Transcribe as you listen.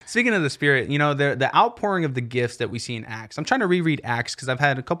Speaking of the Spirit, the outpouring of the gifts that we see in Acts. I'm trying to reread Acts because I've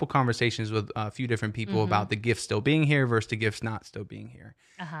had a couple conversations with a few different people about the gifts still being here versus the gifts not still being here.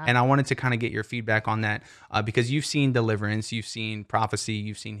 And I wanted to kind of get your feedback on that because you've seen deliverance, you've seen prophecy,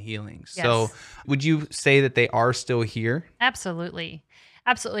 you've seen healing. Yes. So would you say that they are still here? Absolutely.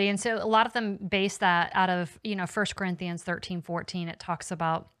 Absolutely. And so a lot of them base that out of, 1 Corinthians 13:14. It talks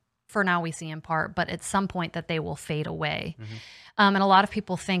about, for now we see in part, but at some point that they will fade away. And a lot of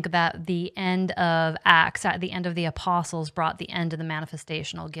people think that the end of Acts, at the end of the apostles, brought the end of the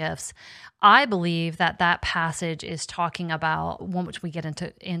manifestational gifts. I believe that passage is talking about once we get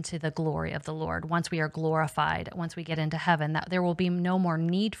into the glory of the Lord, once we are glorified, once we get into heaven, that there will be no more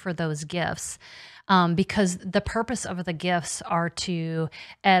need for those gifts. Because the purpose of the gifts are to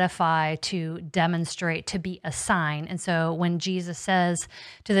edify, to demonstrate, to be a sign. And so when Jesus says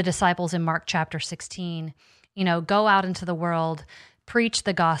to the disciples in Mark chapter 16, go out into the world, preach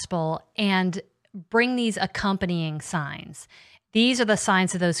the gospel, and bring these accompanying signs. These are the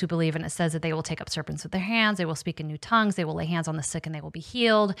signs of those who believe, and it says that they will take up serpents with their hands, they will speak in new tongues, they will lay hands on the sick and they will be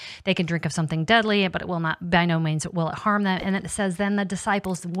healed. They can drink of something deadly, but it will not, by no means will it harm them. And then it says, then the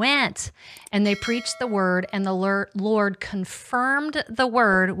disciples went and they preached the word, and the Lord confirmed the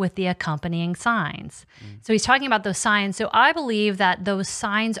word with the accompanying signs. So he's talking about those signs. So I believe that those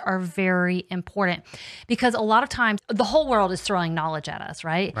signs are very important because a lot of times the whole world is throwing knowledge at us,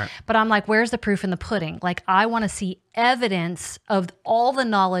 right? But I'm like, where's the proof in the pudding? Like, I want to see evidence of all the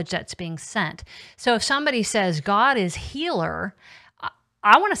knowledge that's being sent. So if somebody says God is healer,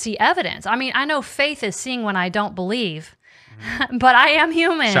 I want to see evidence. I mean, I know faith is seeing when I don't believe, but I am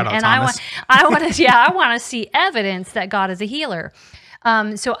human, Shout out and Thomas. I want to see evidence that God is a healer.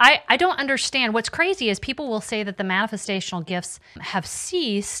 So I don't understand. What's crazy is people will say that the manifestational gifts have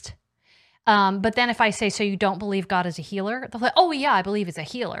ceased. But then if I say, so you don't believe God is a healer? They're like, oh yeah, I believe he's a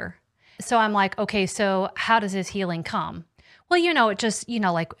healer. So I'm like, okay, so how does his healing come? Well, it just, and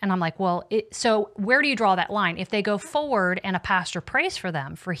I'm like, well, so where do you draw that line? If they go forward and a pastor prays for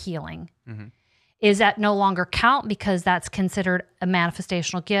them for healing, is that no longer count because that's considered a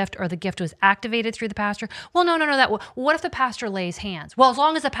manifestational gift, or the gift was activated through the pastor? Well, no. What if the pastor lays hands? Well, as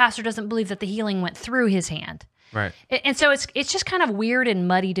long as the pastor doesn't believe that the healing went through his hand. Right. And so it's just kind of weird and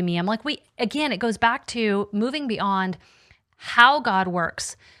muddy to me. I'm like, it goes back to moving beyond how God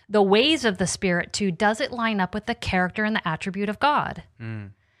works, the ways of the Spirit, to does it line up with the character and the attribute of God?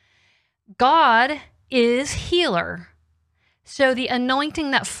 God is healer. So the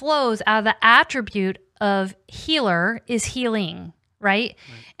anointing that flows out of the attribute of healer is healing, right?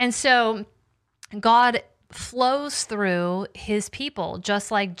 And so God flows through his people,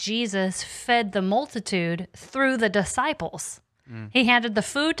 just like Jesus fed the multitude through the disciples. He handed the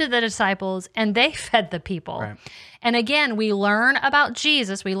food to the disciples and they fed the people. Right. And again, we learn about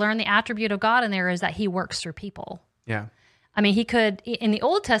Jesus, we learn the attribute of God in there is that he works through people. Yeah. I mean, he could, in the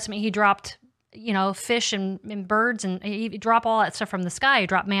Old Testament, he dropped, fish and birds, and he dropped all that stuff from the sky. He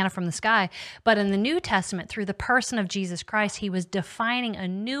dropped manna from the sky. But in the New Testament, through the person of Jesus Christ, he was defining a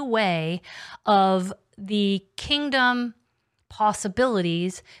new way of the kingdom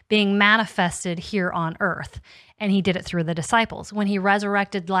possibilities being manifested here on earth. And he did it through the disciples. When he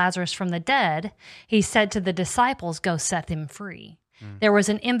resurrected Lazarus from the dead, he said to the disciples, go set him free. There was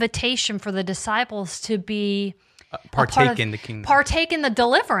an invitation for the disciples to be partake in the kingdom. Partake in the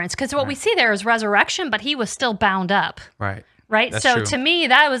deliverance. Because what we see there is resurrection, but he was still bound up. Right. Right? That's so true. To me,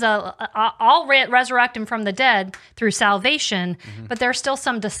 that was I'll resurrect him from the dead through salvation, but there's still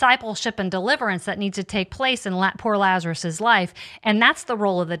some discipleship and deliverance that needs to take place in poor Lazarus's life. And that's the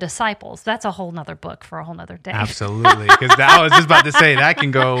role of the disciples. That's a whole nother book for a whole nother day. Absolutely. Because I was just about to say that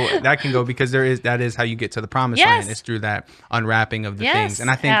can go because that is how you get to the promised land. It's through that unwrapping of the things. And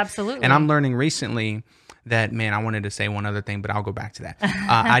I think, absolutely. And I'm learning recently that, man, I wanted to say one other thing, but I'll go back to that.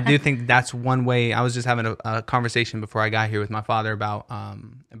 I do think that's one way. I was just having a conversation before I got here with my father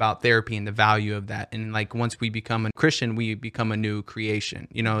about therapy and the value of that. And like, once we become a Christian, we become a new creation.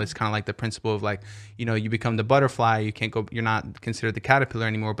 It's kind of like the principle of like, you become the butterfly. You're not considered the caterpillar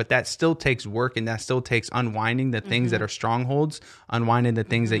anymore, but that still takes work, and that still takes unwinding the things that are strongholds, unwinding the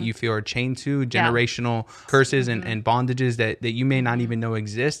things that you feel are chained to, generational curses and bondages that you may not even know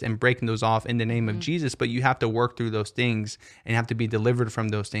exist, and breaking those off in the name of Jesus. But you have to work through those things and have to be delivered from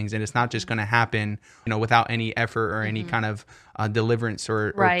those things. And it's not just going to happen, without any effort or any kind of deliverance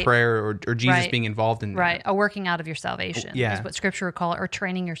or prayer or Jesus being involved in that. Right. A working out of your salvation is what Scripture would call it, or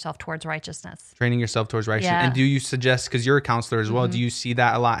training yourself towards righteousness. Training yourself towards righteousness. Yeah. And do you suggest, because you're a counselor as well, do you see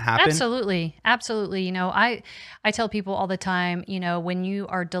that a lot happen? Absolutely. I tell people all the time, when you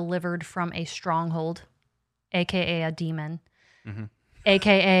are delivered from a stronghold, aka a demon,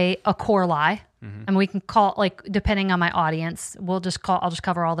 AKA a core lie. And we can call, like, depending on my audience, I'll just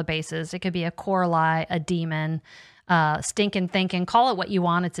cover all the bases. It could be a core lie, a demon, stinking thinking, call it what you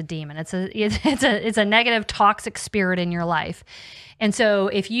want. It's a demon. It's a negative toxic spirit in your life. And so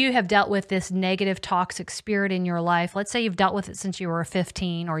if you have dealt with this negative toxic spirit in your life, let's say you've dealt with it since you were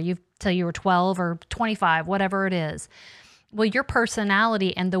 15 or till you were 12 or 25, whatever it is. Well, your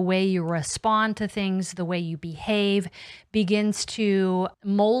personality and the way you respond to things, the way you behave, begins to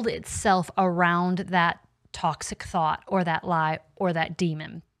mold itself around that toxic thought or that lie or that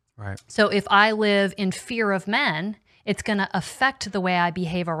demon. Right. So if I live in fear of men, it's going to affect the way I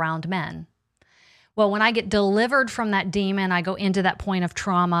behave around men. Well, when I get delivered from that demon, I go into that point of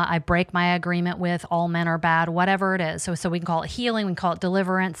trauma. I break my agreement with all men are bad, whatever it is. So we can call it healing, we can call it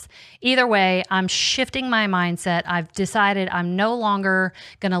deliverance. Either way, I'm shifting my mindset. I've decided I'm no longer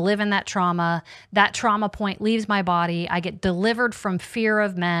going to live in that trauma. That trauma point leaves my body. I get delivered from fear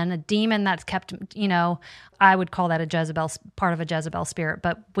of men, a demon that's kept, I would call that a Jezebel, part of a Jezebel spirit,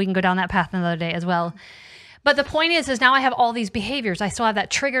 but we can go down that path another day as well. But the point is now I have all these behaviors. I still have that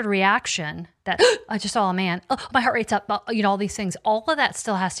triggered reaction that I just saw a man. Oh, my heart rate's up. All these things. All of that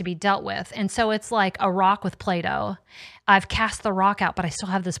still has to be dealt with. And so it's like a rock with Play-Doh. I've cast the rock out, but I still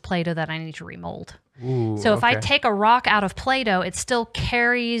have this Play-Doh that I need to remold. Ooh, so if I take a rock out of Play-Doh, it still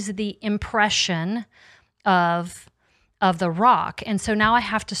carries the impression of the rock. And so now I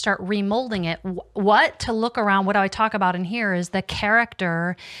have to start remolding it. To look around, what I talk about in here is the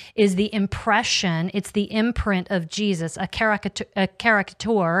character is the impression. It's the imprint of Jesus. A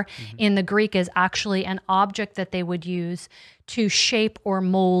caricature in the Greek is actually an object that they would use to shape or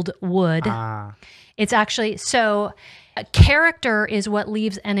mold wood. It's actually, so a character is what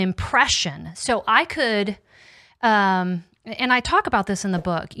leaves an impression. So I could, and I talk about this in the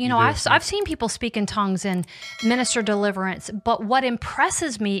book. I've seen people speak in tongues and minister deliverance, but what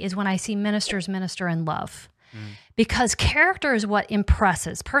impresses me is when I see ministers minister in love. Because character is what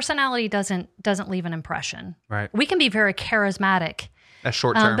impresses. Personality doesn't leave an impression. Right. We can be very charismatic. That's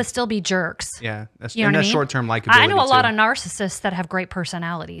short term. But still be jerks. Yeah. That's short term likability. I know a lot of narcissists that have great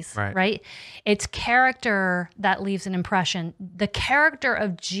personalities, right? It's character that leaves an impression. The character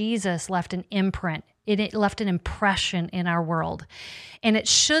of Jesus left an imprint. It left an impression in our world. And it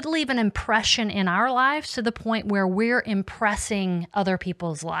should leave an impression in our lives to the point where we're impressing other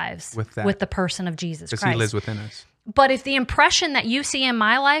people's lives with the person of Jesus Christ. Because he lives within us. But if the impression that you see in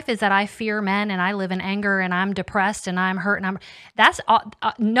my life is that I fear men and I live in anger and I'm depressed and I'm hurt and that's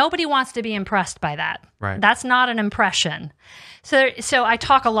nobody wants to be impressed by that. Right. That's not an impression. So I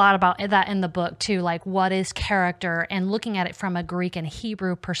talk a lot about that in the book too, like what is character and looking at it from a Greek and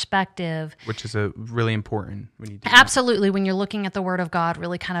Hebrew perspective. Which is a really important when you do Absolutely. When you're looking at the Word of God,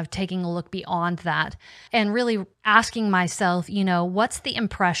 really kind of taking a look beyond that and really asking myself, what's the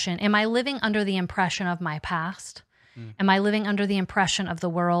impression? Am I living under the impression of my past? Am I living under the impression of the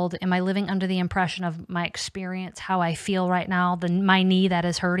world? Am I living under the impression of my experience, how I feel right now, my knee that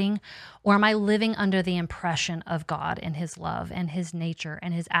is hurting? Or am I living under the impression of God and His love and His nature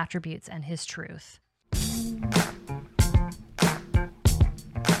and His attributes and His truth?